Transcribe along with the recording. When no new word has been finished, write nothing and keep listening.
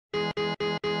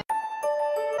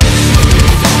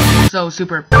so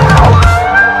super.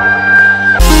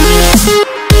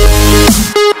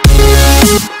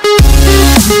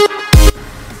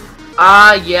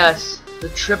 Ah yes, the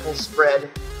triple spread.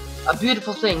 A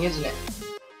beautiful thing, isn't it?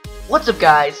 What's up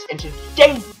guys, and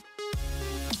today,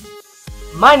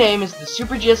 my name is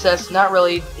TheSuperGSS, not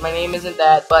really, my name isn't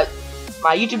that, but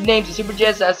my YouTube name's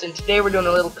TheSuperGSS, and today we're doing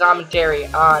a little commentary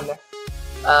on,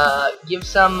 get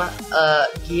some,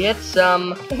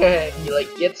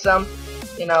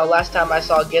 you know, last time I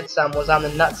saw get some was on the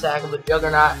nutsack of the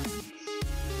Juggernaut.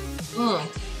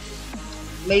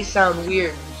 May sound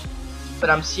weird,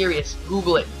 but I'm serious.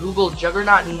 Google it. Google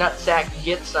Juggernaut nutsack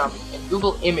get some, and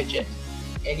Google image it,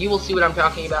 and you will see what I'm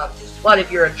talking about. But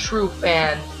if you're a true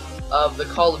fan of the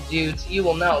Call of Dudes, you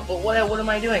will know. But what am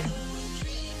I doing?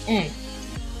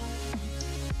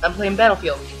 I'm playing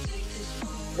Battlefield.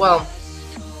 Well,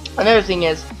 another thing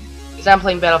is I'm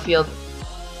playing Battlefield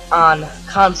on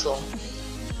console,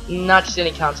 not just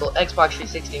any console, Xbox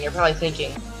 360. And you're probably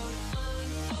thinking,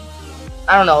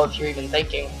 I don't know if you're even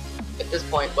thinking at this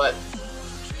point, but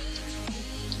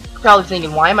probably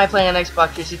thinking, why am I playing on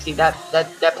Xbox 360? That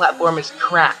platform is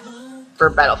crap for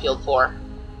Battlefield 4.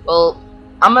 Well,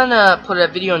 I'm gonna put a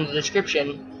video in the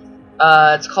description.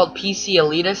 It's called PC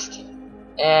Elitist,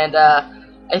 and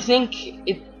I think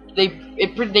they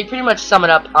pretty much sum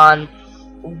it up on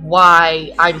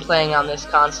why I'm playing on this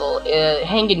console.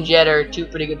 Hank and Jet are two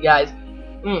pretty good guys,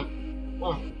 and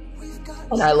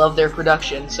I love their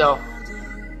production. So,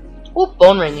 whoop,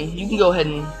 phone ringing. You can go ahead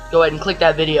and click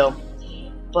that video.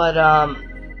 But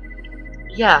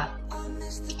yeah.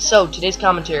 So today's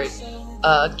commentary,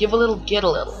 give a little, get a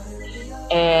little,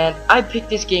 and I picked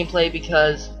this gameplay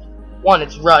because one,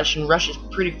 it's Rush, and Rush is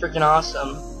pretty freaking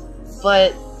awesome.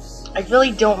 But I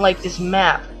really don't like this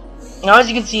map. Now, as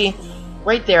you can see,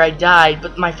 right there, I died,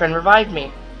 but my friend revived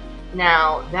me.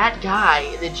 Now, that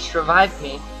guy that just revived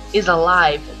me is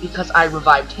alive because I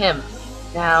revived him.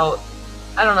 Now,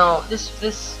 I don't know.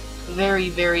 This very,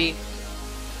 very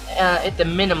at the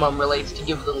minimum relates to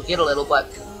give a little, get a little, but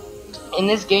in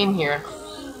this game here,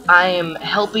 I am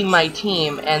helping my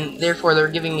team, and therefore they're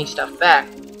giving me stuff back.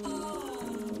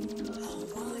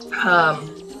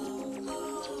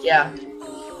 Yeah.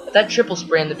 But that triple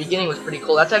spray in the beginning was pretty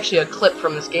cool. That's actually a clip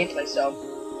from this gameplay, so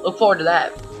look forward to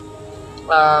that.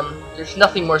 There's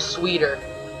nothing more sweeter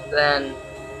than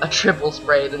a triple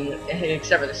spray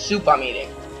except for the soup I'm eating.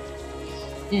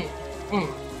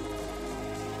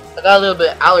 I got a little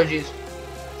bit of allergies,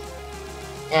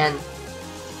 and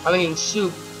I'm eating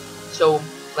soup, so,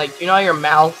 like, you know, your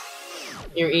mouth,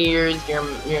 your ears, your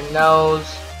nose,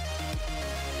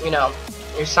 you know,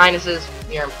 your sinuses,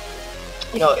 you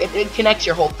know, it connects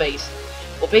your whole face.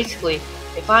 Well, basically,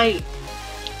 if I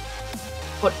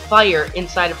put fire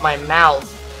inside of my mouth,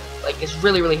 like this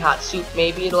really, really hot soup,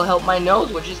 maybe it'll help my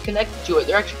nose, which is connected to it.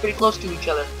 They're actually pretty close to each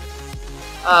other.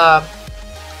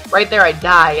 Right there I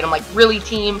die, and I'm like, really,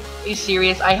 team? Are you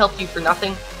serious? I helped you for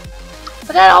nothing?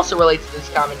 But that also relates to this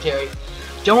commentary.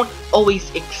 Don't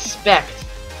always expect,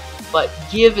 but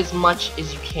give as much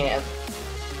as you can.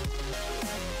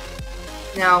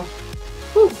 Now,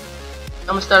 I'm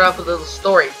gonna start off with a little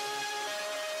story.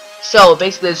 So,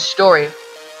 basically this story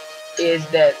is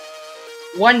that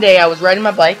one day I was riding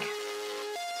my bike.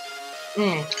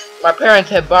 My parents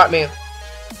had brought me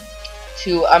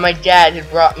to, my dad had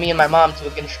brought me and my mom to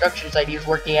a construction site he was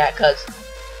working at, because,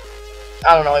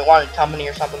 I don't know, he wanted company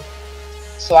or something.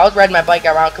 So I was riding my bike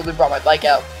around because we brought my bike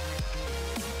out,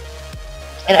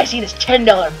 and I see this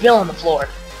 $10 bill on the floor.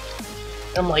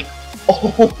 And I'm like,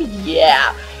 oh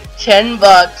yeah, 10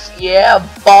 bucks, yeah,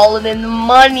 balling in the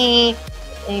money.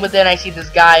 But then I see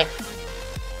this guy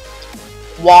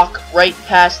walk right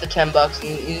past the 10 bucks, and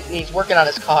he's working on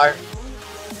his car.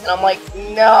 And I'm like,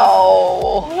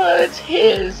 no, it's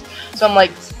his. So I'm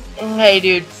like, hey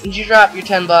dude, did you drop your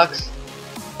 10 bucks?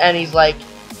 And he's like,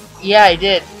 yeah, I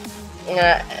did.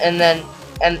 And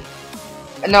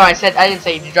no, I didn't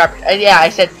say you dropped it. Yeah, I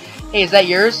said, hey, is that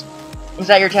yours? Is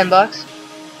that your 10 bucks?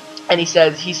 And he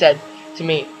said to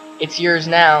me, it's yours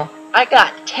now. I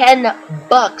got 10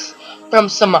 bucks from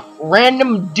some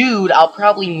random dude I'll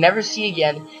probably never see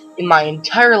again in my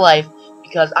entire life,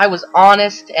 because I was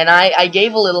honest, and I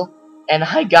gave a little, and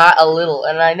I got a little.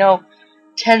 And I know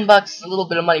 10 bucks is a little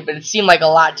bit of money, but it seemed like a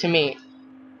lot to me.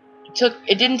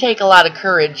 It didn't take a lot of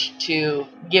courage to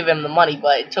give him the money,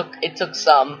 but it took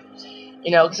some,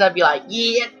 you know, because I'd be like,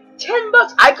 yeah, 10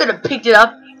 bucks. I could have picked it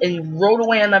up and rode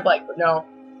away on my bike, but no,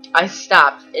 I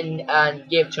stopped and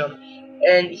gave it to him.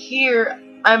 And here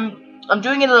I'm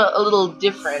doing it a little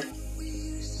different.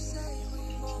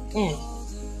 In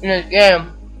this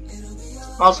game,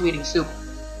 I'm also eating soup,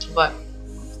 but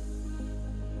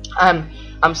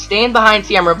I'm staying behind.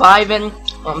 See, I'm reviving.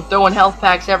 I'm throwing health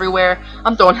packs everywhere.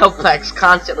 I'm throwing health packs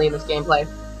constantly in this gameplay.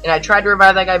 And I tried to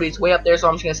revive that guy, but he's way up there, so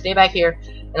I'm just gonna stay back here.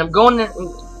 And I'm going to,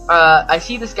 I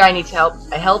see this guy needs help.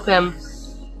 I help him.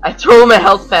 I throw him a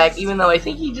health pack, even though I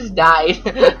think he just died.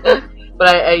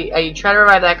 But I try to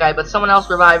revive that guy, but someone else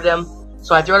revived him.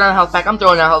 So I throw down a health pack. I'm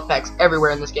throwing down health packs everywhere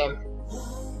in this game.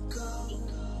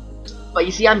 But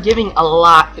you see, I'm giving a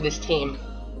lot for this team.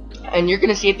 And you're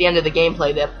gonna see at the end of the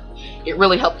gameplay that it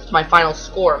really helped with my final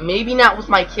score. Maybe not with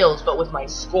my kills, but with my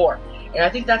score. And I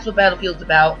think that's what Battlefield's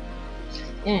about.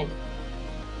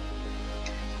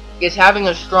 Is having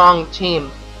a strong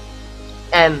team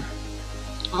and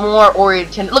more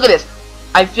oriented. Look at this.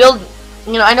 I filled,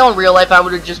 you know, I know in real life I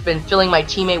would have just been filling my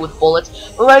teammate with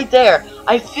bullets, but right there,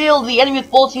 I filled the enemy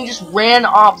with bullets and he just ran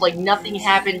off like nothing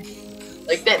happened.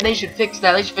 Like that, they should fix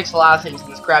that. They should fix a lot of things in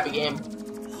this crappy game.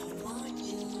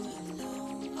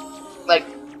 Like,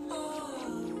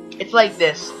 it's like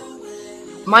this.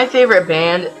 My favorite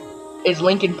band is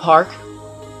Linkin Park.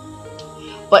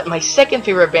 But my second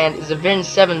favorite band is Avenged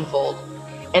Sevenfold,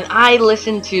 and I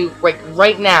listen to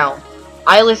right now.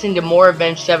 I listen to more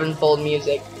Avenged Sevenfold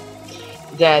music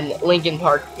than Linkin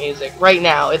Park music right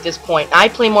now. At this point, I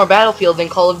play more Battlefield than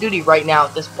Call of Duty right now.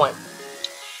 At this point,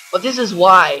 but this is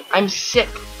why I'm sick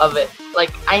of it.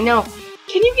 Like, I know.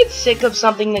 Can you get sick of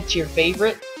something that's your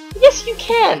favorite? Yes, you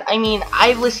can. I mean,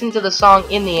 I've listened to the song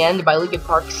 "In the End" by Linkin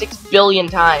Park 6 billion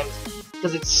times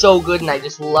because it's so good and I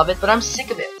just love it. But I'm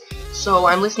sick of it. So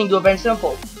I'm listening to Avenged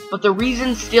Sevenfold. But the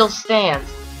reason still stands.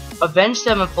 Avenged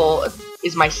Sevenfold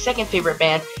is my second favorite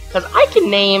band because I can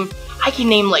name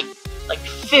like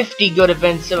 50 good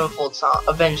Avenged Sevenfold songs.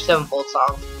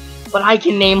 But I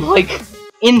can name like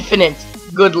infinite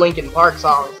good Linkin Park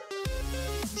songs.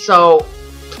 So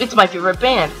it's my favorite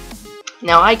band.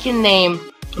 Now I can name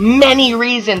many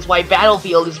reasons why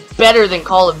Battlefield is better than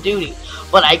Call of Duty,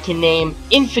 but I can name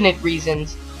infinite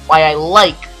reasons why I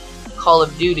like Call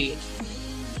of Duty,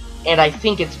 and I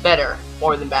think it's better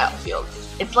more than Battlefield.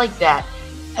 It's like that.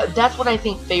 That's what I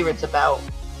think Favorites about.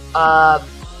 How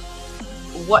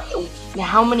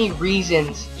many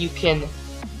reasons you can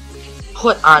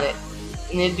put on it,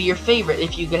 and it'd be your favorite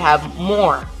if you could have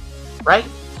more, right?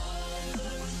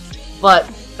 But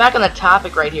back on the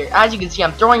topic right here, as you can see,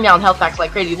 I'm throwing down health packs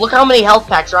like crazy. Look how many health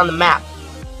packs are on the map,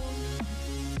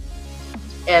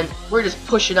 and we're just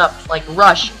pushing up like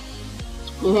rush.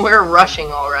 We're rushing,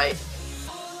 alright.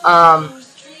 I'm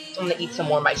gonna eat some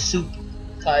more of my soup,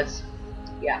 cause,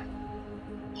 yeah.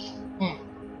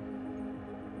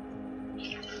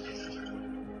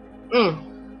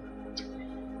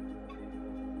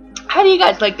 How do you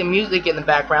guys like the music in the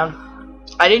background?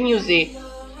 I didn't use the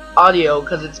audio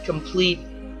because it's completely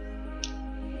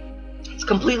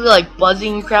like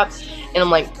buzzing crap, and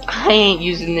I'm like, I ain't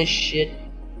using this shit.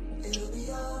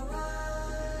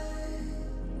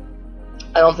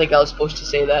 I don't think I was supposed to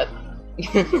say that.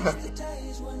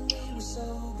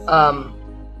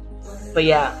 But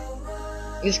yeah,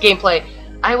 this gameplay,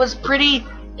 I was pretty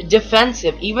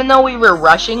defensive. Even though we were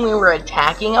rushing, we were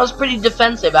attacking, I was pretty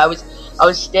defensive. I was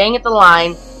staying at the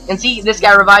line, and see, this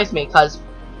guy revives me, cause,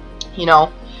 you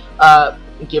know,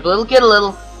 give a little, get a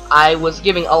little. I was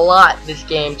giving a lot this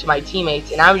game to my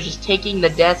teammates, and I was just taking the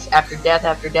deaths after death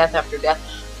after death after death.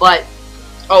 But,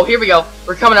 oh, here we go.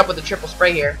 We're coming up with a triple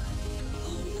spray here.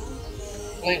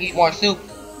 I'm gonna eat more soup.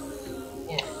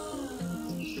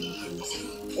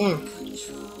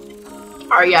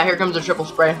 Alright, yeah, here comes the triple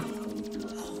spray.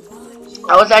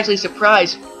 I was actually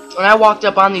surprised when I walked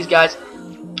up on these guys.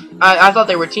 I thought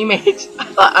they were teammates.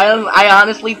 I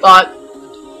honestly thought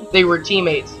they were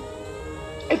teammates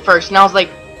at first, and I was like,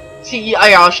 see,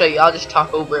 I'll show you. I'll just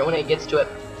talk over it when it gets to it.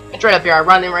 It's right up here. I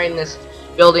run in right in this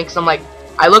building, because I'm like,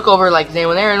 I look over, like, is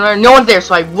anyone there? And no one's there,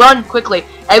 so I run quickly.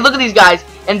 I look at these guys,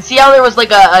 and see how there was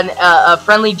like a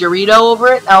friendly Dorito over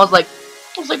it? I was like,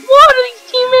 what are these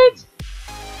teammates?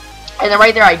 And then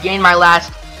right there, I gained my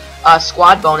last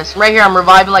squad bonus. And right here, I'm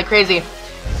reviving like crazy.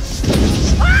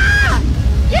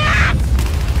 Yeah!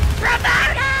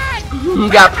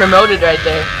 Promoted! Got promoted right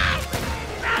there.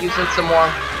 Using some more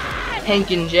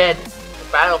Hank and Jed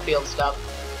Battlefield stuff.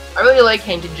 I really like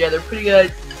Hank and Jed. They're pretty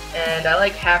good. And I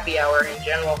like Happy Hour in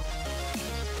general.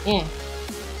 You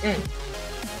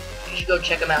should go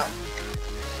check them out.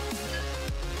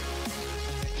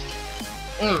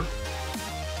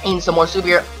 Eating some more soup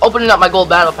here. Opening up my gold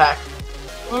battle pack.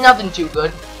 Nothing too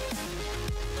good.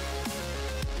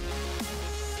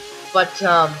 But,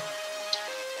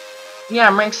 yeah,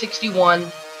 I'm ranked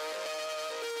 61.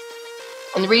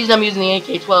 And the reason I'm using the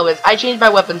AK-12 is I changed my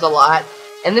weapons a lot.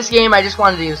 In this game, I just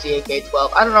wanted to use the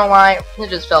AK-12. I don't know why. It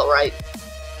just felt right.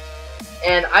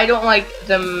 and I don't like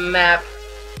the map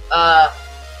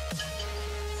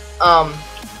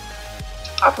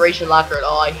Operation Locker at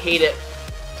all. I hate it,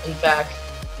 in fact.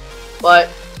 But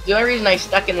the only reason I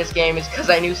stuck in this game is because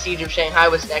I knew Siege of Shanghai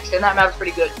was next, and that map's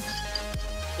pretty good.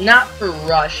 Not for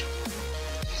Rush,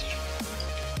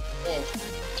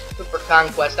 but for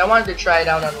Conquest. I wanted to try it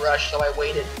out on Rush, so I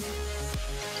waited.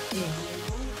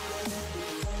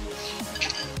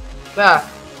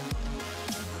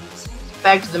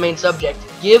 Back to the main subject.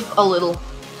 Give a little,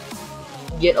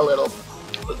 get a little.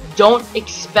 Don't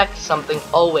expect something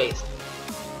always.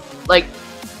 Like,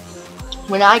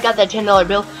 when I got that $10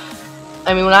 bill,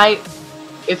 I mean,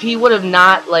 if he would have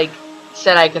not, like,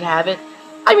 said I could have it,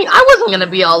 I mean, I wasn't gonna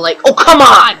be all like, oh, come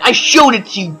on, I showed it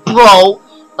to you, bro.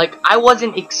 Like, I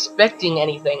wasn't expecting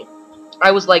anything.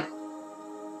 I was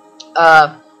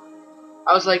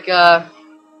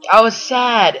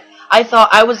sad. I thought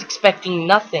I was expecting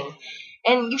nothing.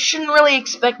 And you shouldn't really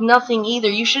expect nothing either.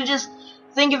 You should just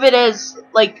think of it as,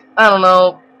 like, I don't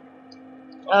know,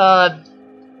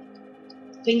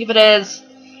 think of it as,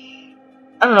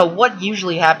 I don't know what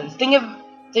usually happens. Think of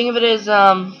it as,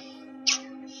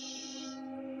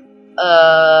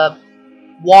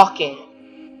 walking.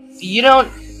 You don't,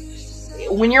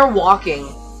 when you're walking,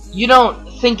 you don't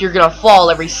think you're gonna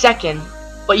fall every second,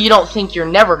 but you don't think you're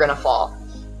never gonna fall.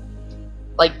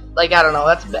 Like I don't know,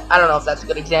 I don't know if that's a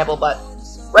good example, but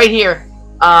right here,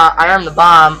 I armed the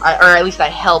bomb, or at least I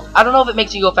helped. I don't know if it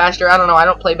makes you go faster. I don't know. I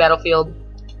don't play Battlefield,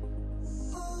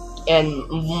 and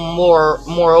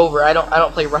moreover, I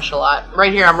don't play Rush a lot.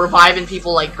 Right here, I'm reviving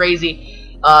people like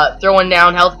crazy, throwing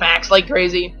down health packs like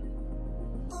crazy,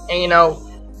 and you know,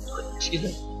 excuse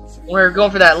me, we're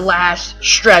going for that last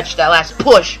stretch, that last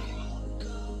push,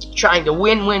 trying to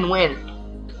win,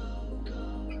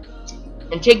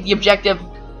 and take the objective.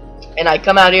 And I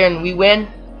come out here and we win.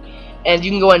 And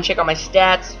you can go ahead and check out my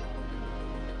stats.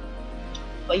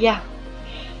 But yeah,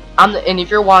 and if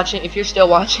you're watching, if you're still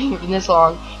watching this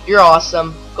long, you're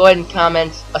awesome. Go ahead and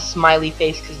comment a smiley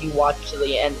face because you watched to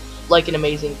the end, like an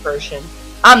amazing person.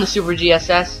 I'm the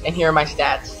TheSuperGSS, and here are my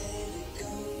stats.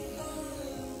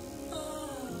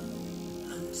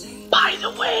 By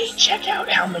the way, check out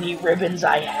how many ribbons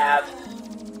I have.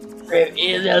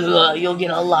 You'll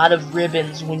get a lot of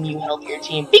ribbons when you help your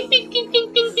team.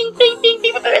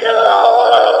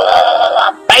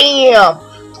 Bam!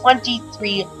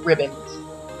 23 ribbons.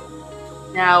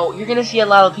 Now, you're gonna see a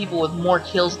lot of people with more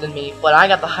kills than me, but I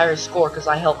got the higher score because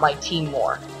I helped my team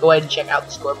more. Go ahead and check out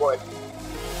the scoreboard.